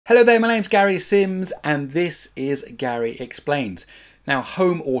Hello there, my name's Gary Sims and this is Gary Explains. Now,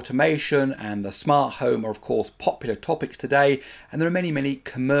 home automation and the smart home are of course popular topics today, and there are many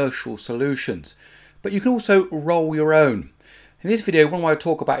commercial solutions. But you can also roll your own. In this video, what I want to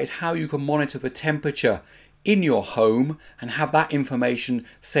talk about is how you can monitor the temperature in your home and have that information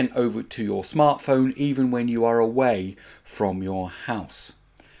sent over to your smartphone even when you are away from your house.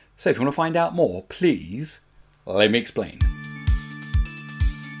 So if you want to find out more, please let me explain.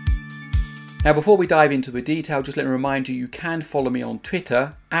 Now, before we dive into the detail, just let me remind you, you can follow me on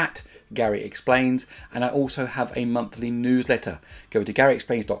Twitter at Gary Explains, and I also have a monthly newsletter. Go to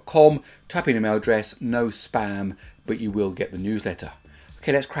garyexplains.com, type in your email address, no spam, but you will get the newsletter.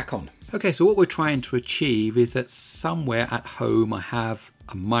 Okay, let's crack on. Okay, so what we're trying to achieve is that somewhere at home I have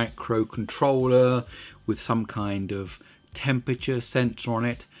a microcontroller with some kind of temperature sensor on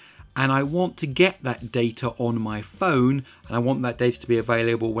it, and I want to get that data on my phone, and I want that data to be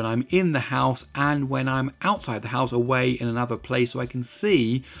available when I'm in the house and when I'm outside the house away in another place, so I can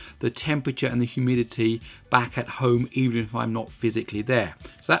see the temperature and the humidity back at home even if I'm not physically there.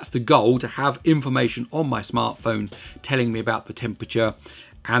 So that's the goal, to have information on my smartphone telling me about the temperature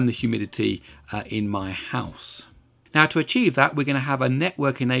and the humidity in my house. Now, to achieve that, we're going to have a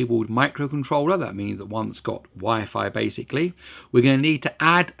network-enabled microcontroller. That means the one that's got Wi-Fi, basically. We're going to need to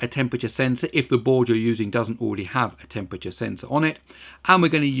add a temperature sensor if the board you're using doesn't already have a temperature sensor on it. And we're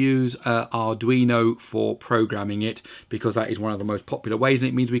going to use Arduino for programming it, because that is one of the most popular ways, and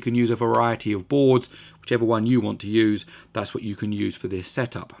it means we can use a variety of boards. Whichever one you want to use, that's what you can use for this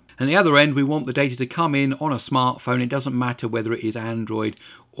setup. And at the other end, we want the data to come in on a smartphone. It doesn't matter whether it is Android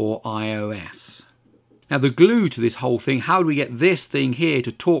or iOS. Now, the glue to this whole thing, how do we get this thing here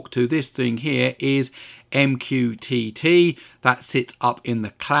to talk to this thing here, is MQTT. That sits up in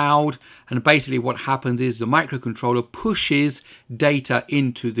the cloud, and basically what happens is the microcontroller pushes data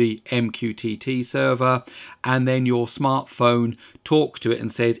into the MQTT server, and then your smartphone talks to it and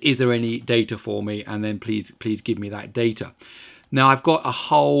says, is there any data for me, and then please give me that data. Now, I've got a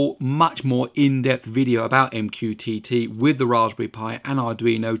whole much more in-depth video about MQTT with the Raspberry Pi and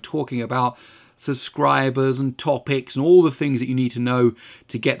Arduino, talking about subscribers and topics and all the things that you need to know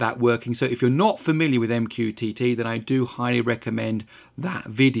to get that working. So if you're not familiar with MQTT, then I do highly recommend that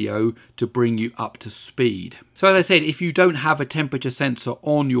video to bring you up to speed. So as I said, if you don't have a temperature sensor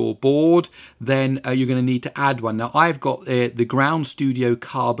on your board, then you're going to need to add one. Now, I've got the Ground Studio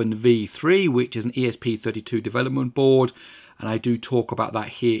Carbon V3, which is an ESP32 development board, and I do talk about that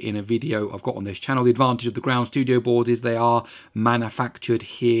here in a video I've got on this channel. The advantage of the Ground Studio boards is they are manufactured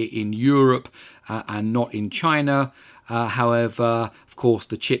here in Europe and not in China. However, of course,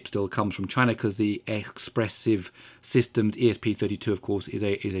 the chip still comes from China because the Expressive Systems ESP32, of course, is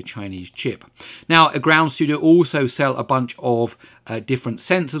a Chinese chip. Now, a Ground Studio also sell a bunch of different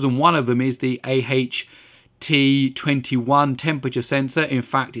sensors, and one of them is the AHT21 temperature sensor. In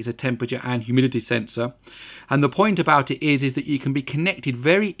fact, it's a temperature and humidity sensor. And the point about it is that you can be connected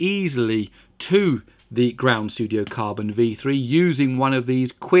very easily to the Ground Studio Carbon V3 using one of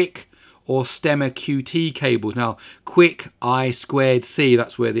these Quick or Stemma QT cables. Now, Quick I2C,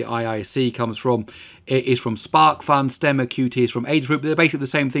 that's where the IIC comes from. It is from SparkFun. Stemma QT is from Adafruit. They're basically the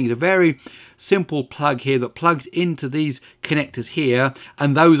same thing. It's a very simple plug here that plugs into these connectors here,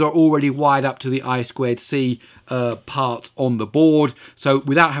 and those are already wired up to the I2C part on the board. So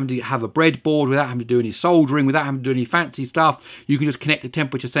without having to have a breadboard, without having to do any soldering, without having to do any fancy stuff, you can just connect the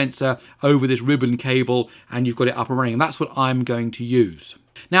temperature sensor over this ribbon cable and you've got it up and running. And that's what I'm going to use.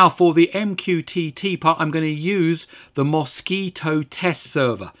 Now, for the MQTT part, I'm going to use the Mosquito test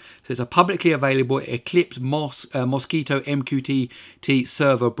server. So it's a publicly available Eclipse Mosquito MQTT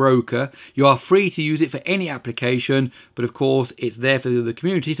server broker. You are free to use it for any application, but of course it's there for the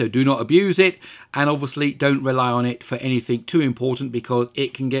community, so do not abuse it. And obviously don't rely on it for anything too important, because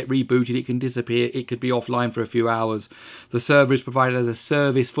it can get rebooted, it can disappear, it could be offline for a few hours. The server is provided as a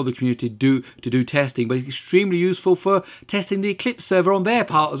service for the community to do testing, but it's extremely useful for testing the Eclipse server on their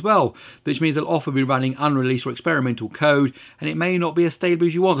part as well, which means they'll often be running unreleased or experimental code, and it may not be as stable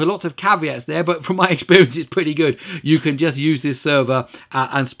as you want. So lots of caveats there, but from my experience it's pretty good. You can just use this server,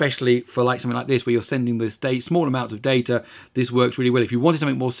 and especially for like something like this where you're sending this small amounts of data, this works really well. If you wanted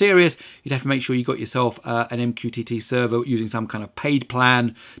something more serious, you'd have to make sure you got yourself an MQTT server using some kind of paid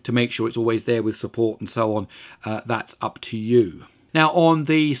plan to make sure it's always there with support and so on. That's up to you. Now, on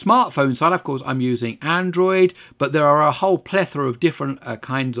the smartphone side, of course, I'm using Android, but there are a whole plethora of different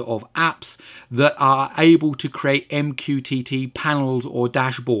kinds of apps that are able to create MQTT panels or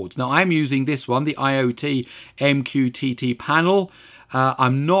dashboards. Now, I'm using this one, the IoT MQTT panel.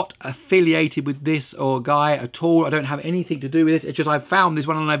 I'm not affiliated with this guy at all. I don't have anything to do with this. It's just I've found this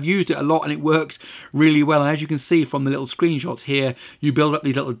one and I've used it a lot and it works really well. And as you can see from the little screenshots here, you build up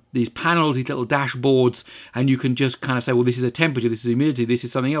these panels, these little dashboards, and you can just kind of say, well, this is a temperature, this is humidity, this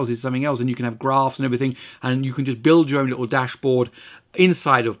is something else, this is something else, and you can have graphs and everything, and you can just build your own little dashboard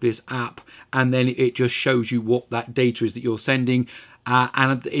inside of this app, and then it just shows you what that data is that you're sending.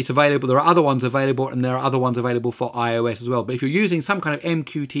 And it's available. There are other ones available, and there are other ones available for iOS as well. But if you're using some kind of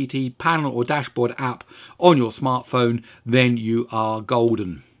MQTT panel or dashboard app on your smartphone, then you are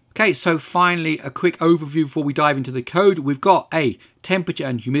golden. Okay, so finally, a quick overview before we dive into the code. We've got a temperature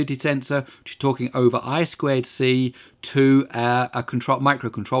and humidity sensor, which is talking over I2C to a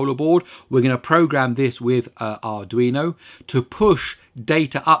microcontroller board. We're going to program this with Arduino to push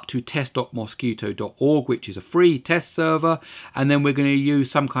data up to test.mosquito.org, which is a free test server, and then we're going to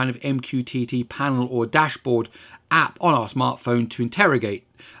use some kind of MQTT panel or dashboard app on our smartphone to interrogate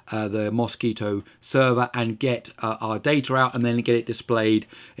the Mosquito server and get our data out, and then get it displayed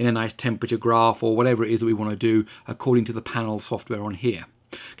in a nice temperature graph or whatever it is that we want to do according to the panel software on here.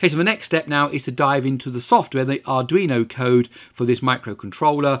 Okay, so the next step now is to dive into the software, the Arduino code for this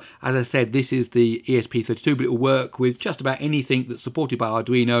microcontroller. As I said, this is the ESP32, but it will work with just about anything that's supported by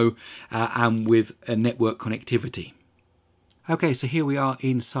Arduino and with a network connectivity. Okay, so here we are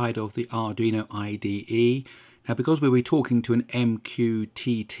inside of the Arduino IDE. Now, because we'll be talking to an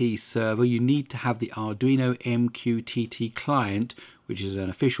MQTT server, you need to have the Arduino MQTT client, which is an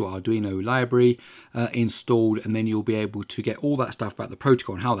official Arduino library, installed, and then you'll be able to get all that stuff about the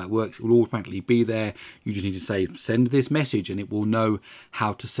protocol and how that works. It will automatically be there. You just need to say, send this message, and it will know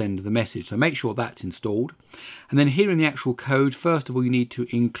how to send the message. So make sure that's installed. And then here in the actual code, first of all, you need to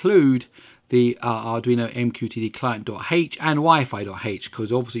include the Arduino MQTT client.h and Wi-Fi.h,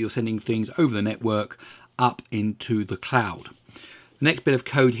 because obviously you're sending things over the network up into the cloud. The next bit of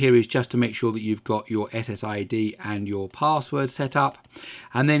code here is just to make sure that you've got your SSID and your password set up.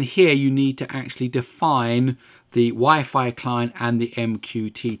 And then here you need to actually define the Wi-Fi client and the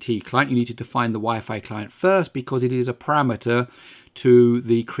MQTT client. You need to define the Wi-Fi client first because it is a parameter to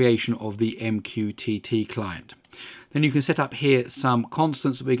the creation of the MQTT client. Then you can set up here some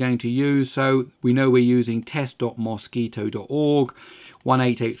constants that we're going to use. So we know we're using test.mosquito.org.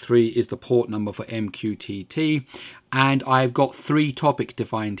 1883 is the port number for MQTT, and I've got 3 topics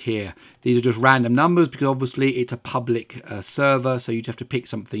defined here. These are just random numbers because obviously it's a public server, so you just have to pick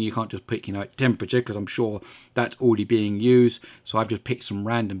something. You can't just pick, temperature, because I'm sure that's already being used. So I've just picked some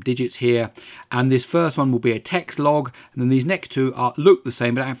random digits here, and this first one will be a text log, and then these next 2 look the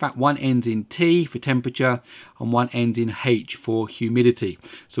same, but in fact one ends in T for temperature and one ends in H for humidity.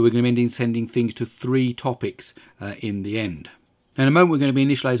 So we're going to be sending things to 3 topics in the end. Now in a moment we're going to be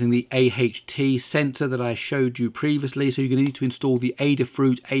initializing the AHT sensor that I showed you previously, so you're going to need to install the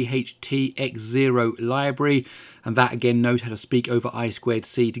Adafruit AHT-X0 library, and that again knows how to speak over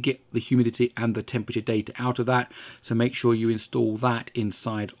I2C to get the humidity and the temperature data out of that, so make sure you install that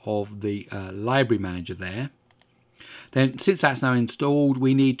inside of the library manager there. Then, since that's now installed,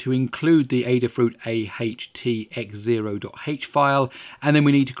 we need to include the Adafruit AHT-X0.h file, and then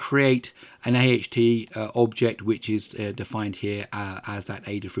we need to create an AHT object, which is defined here as that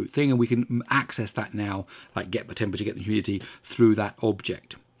Adafruit thing, and we can access that now, like get the temperature, get the humidity, through that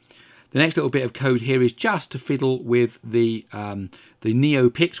object. The next little bit of code here is just to fiddle with the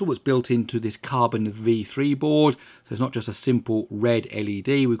NeoPixel that's built into this Carbon V3 board. So it's not just a simple red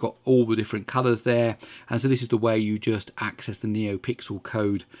LED, we've got all the different colors there. And so this is the way you just access the NeoPixel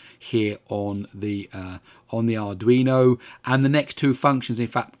code here on the Arduino. And the next 2 functions, in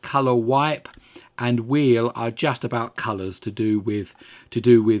fact, color wipe and wheel, are just about colors to do with the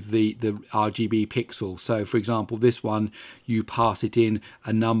RGB pixel. So for example, this one, you pass it in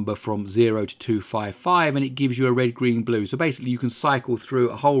a number from 0 to 255 and it gives you a red, green, blue. So basically you can cycle through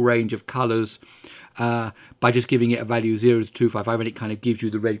a whole range of colors by just giving it a value 0 to 255, and it kind of gives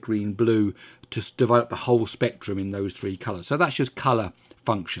you the red, green, blue to divide up the whole spectrum in those 3 colors. So that's just color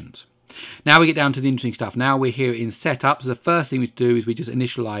functions. Now we get down to the interesting stuff. Now we're here in setup. So the first thing we do is we just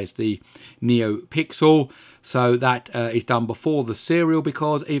initialize the NeoPixel. So that is done before the serial,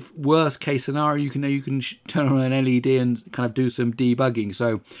 because if worst case scenario, you can turn on an LED and kind of do some debugging.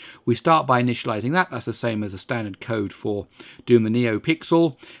 So we start by initializing that. That's the same as the standard code for doing the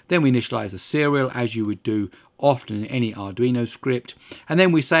NeoPixel. Then we initialize the serial as you would do often in any Arduino script. And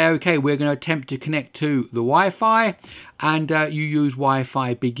then we say, okay, we're going to attempt to connect to the Wi-Fi, and you use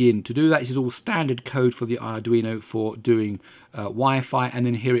Wi-Fi begin to do that. This is all standard code for the Arduino for doing Wi-Fi, and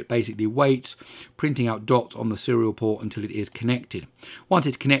then here it basically waits, printing out dots on the serial port until it is connected. Once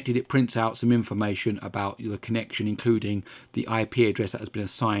it's connected, it prints out some information about the connection, including the IP address that has been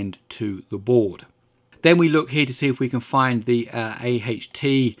assigned to the board. Then we look here to see if we can find the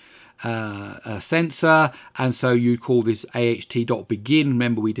AHT sensor, and so you call this aht.begin.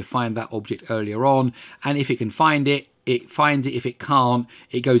 Remember, we defined that object earlier on, and if it can find it, it finds it. If it can't,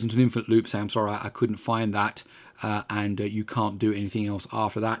 it goes into an infinite loop saying, I'm sorry, I couldn't find that. And you can't do anything else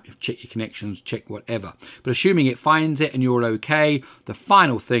after that. Check your connections, check whatever. But assuming it finds it and you're okay, the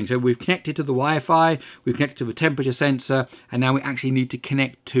final thing, so we've connected to the Wi-Fi, we've connected to the temperature sensor, and now we actually need to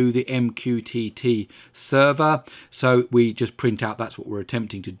connect to the MQTT server. So we just print out that's what we're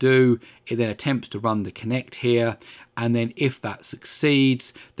attempting to do. It then attempts to run the connect here, and then if that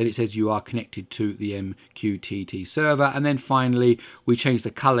succeeds, then it says you are connected to the MQTT server. And then finally, we change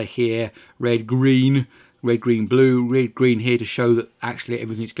the color here, red, green, blue, red, green here to show that actually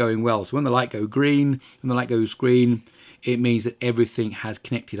everything's going well. So when the light goes green, when the light goes green, it means that everything has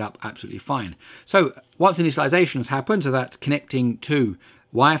connected up absolutely fine. So once initialization has happened, so that's connecting to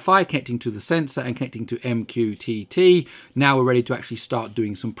Wi-Fi, connecting to the sensor, and connecting to MQTT, now we're ready to actually start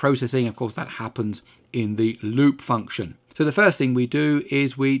doing some processing. Of course, that happens in the loop function. So the first thing we do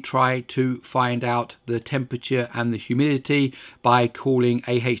is we try to find out the temperature and the humidity by calling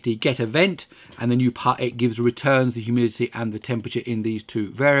aht get event, and then it returns the humidity and the temperature in these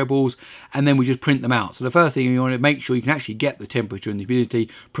two variables, and then we just print them out. So the first thing you want to make sure you can actually get the temperature and the humidity,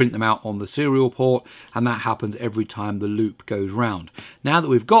 print them out on the serial port, and that happens every time the loop goes round. Now that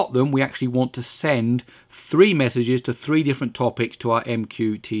we've got them, we actually want to send 3 messages to 3 different topics to our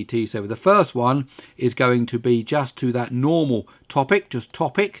MQTT server. The first one is going to be just to that normal topic, just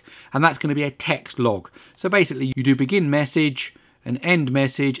topic, and that's going to be a text log. So basically you do begin message, an end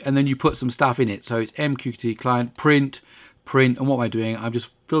message, and then you put some stuff in it. So it's MQTT client print, and what am I doing? I'm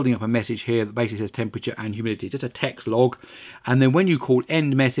just building up a message here that basically says temperature and humidity, just a text log. And then when you call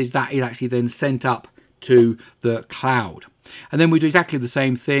end message, that is actually then sent up to the cloud. And then we do exactly the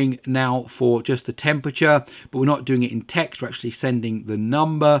same thing now for just the temperature, but we're not doing it in text, we're actually sending the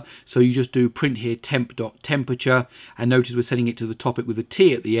number. So you just do print here temp.temperature, and notice we're sending it to the topic with a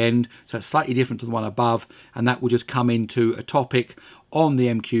T at the end, so it's slightly different to the one above, and that will just come into a topic on the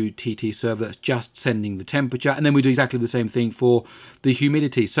MQTT server that's just sending the temperature. And then we do exactly the same thing for the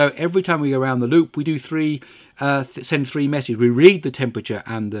humidity. So every time we go around the loop, we do send 3 messages. We read the temperature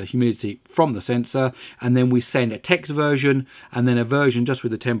and the humidity from the sensor, and then we send a text version, and then a version just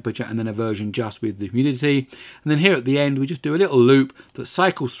with the temperature, and then a version just with the humidity. And then here at the end, we just do a little loop that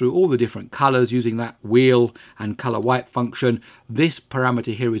cycles through all the different colors using that wheel and color white function. This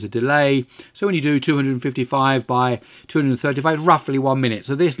parameter here is a delay. So when you do 255 by 235, it's roughly 1 minute.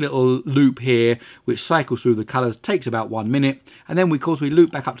 So this little loop here, which cycles through the colors, takes about 1 minute. And then of course we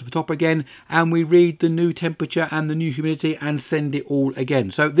loop back up to the top again, and we read the new temperature and the new humidity and send it all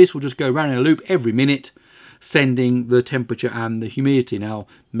again. So this will just go around in a loop every minute, sending the temperature and the humidity. Now,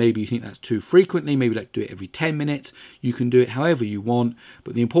 maybe you think that's too frequently, maybe like do it every 10 minutes. You can do it however you want,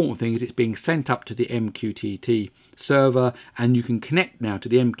 but the important thing is it's being sent up to the MQTT server, and you can connect now to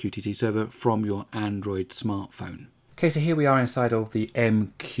the MQTT server from your Android smartphone. Okay, so here we are inside of the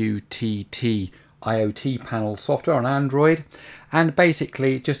MQTT IoT panel software on Android, and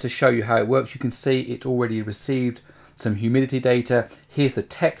basically just to show you how it works, you can see it's already received some humidity data. Here's the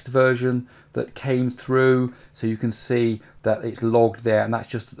text version that came through, so you can see that it's logged there, and that's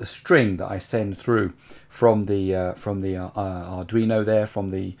just the string that I send through from the Arduino there, from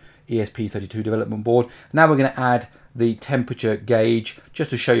the ESP32 development board. Now we're going to add the temperature gauge just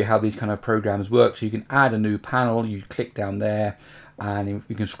to show you how these kind of programs work. So you can add a new panel, you click down there, and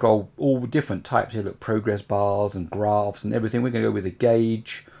you can scroll all different types here. Look, progress bars and graphs and everything. We're going to go with a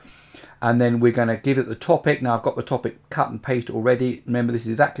gauge, and then we're going to give it the topic. Now I've got the topic cut and paste already. Remember, this is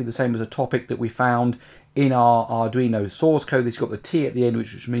exactly the same as a topic that we found in our Arduino source code. It's got the T at the end,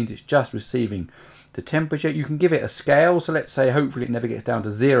 which means it's just receiving the temperature. You can give it a scale, so let's say hopefully it never gets down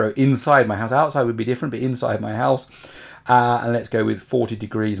to 0 inside my house. Outside would be different, but inside my house, and let's go with 40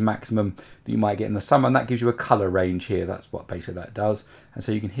 degrees maximum that you might get in the summer, and that gives you a color range here. That's what basically that does. And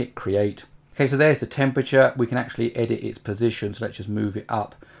so you can hit create. Okay, so there's the temperature. We can actually edit its position, so let's just move it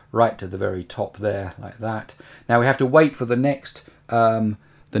up right to the very top there, like that. Now we have to wait for the next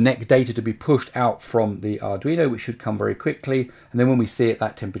data to be pushed out from the Arduino, which should come very quickly, and then when we see it,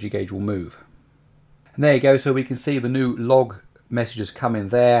 that temperature gauge will move. And there you go, so we can see the new log messages come in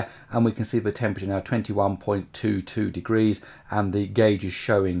there, and we can see the temperature now 21.22 degrees, and the gauge is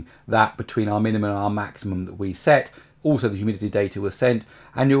showing that between our minimum and our maximum that we set. Also, the humidity data was sent,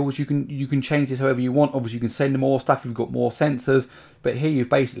 and you can change this however you want. Obviously, you can send more stuff if you've got more sensors, but here you've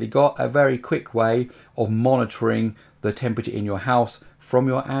basically got a very quick way of monitoring the temperature in your house from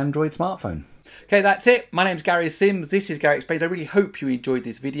your Android smartphone. Okay, that's it. My name's Gary Sims. This is Gary Explains. I really hope you enjoyed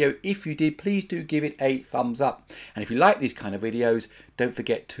this video. If you did, please do give it a thumbs up. And if you like these kind of videos, don't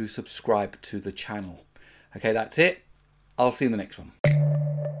forget to subscribe to the channel. Okay, that's it. I'll see you in the next one.